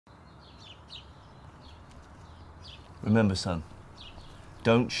Remember, son,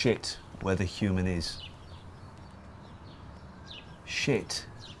 don't shit where the human is. Shit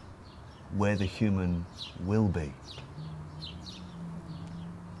where the human will be.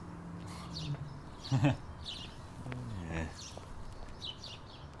 Yeah.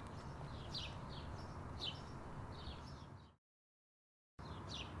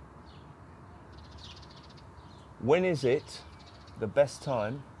 When is it the best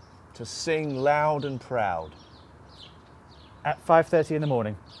time to sing loud and proud? At 5:30 in the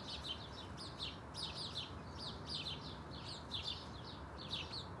morning.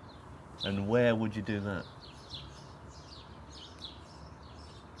 And where would you do that?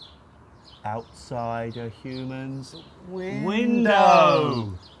 Outside a human's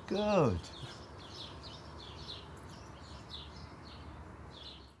window. Good.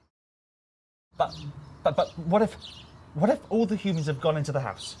 But what if all the humans have gone into the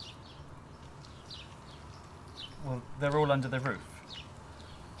house? Well, they're all under the roof.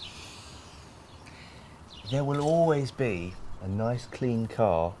 There will always be a nice clean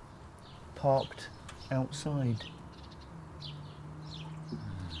car parked outside.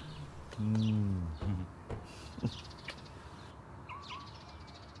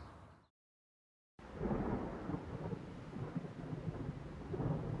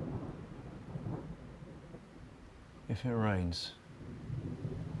 If it rains,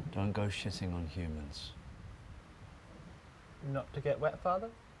 don't go shitting on humans. Not to get wet, Father?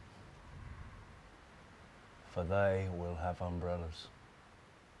 For they will have umbrellas.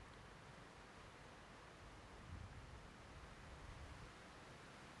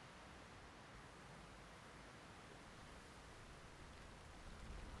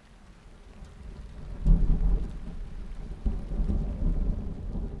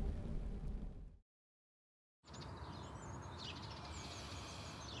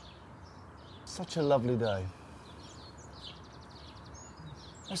 Such a lovely day.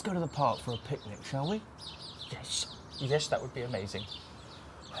 Let's go to the park for a picnic, shall we? Yes. Yes, that would be amazing.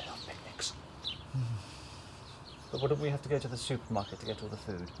 I love picnics. But wouldn't we have to go to the supermarket to get all the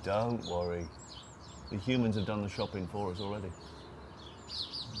food? Don't worry. The humans have done the shopping for us already.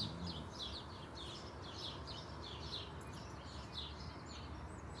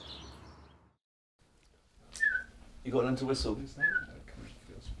 You got to learn to whistle.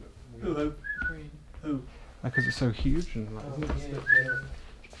 Hello. Who? Because it's so huge and like,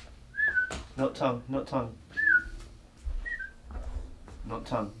 Not tongue, not tongue. Not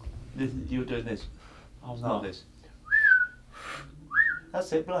tongue. You're doing this. I was not not. this.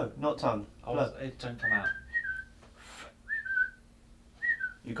 That's it, blow, not tongue. Blow. It don't come out.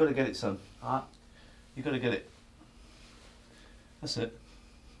 You've got to get it, son. Alright. You've got to get it. That's it.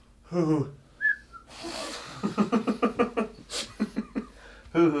 Hoo hoo.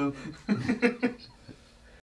 Hoo hoo.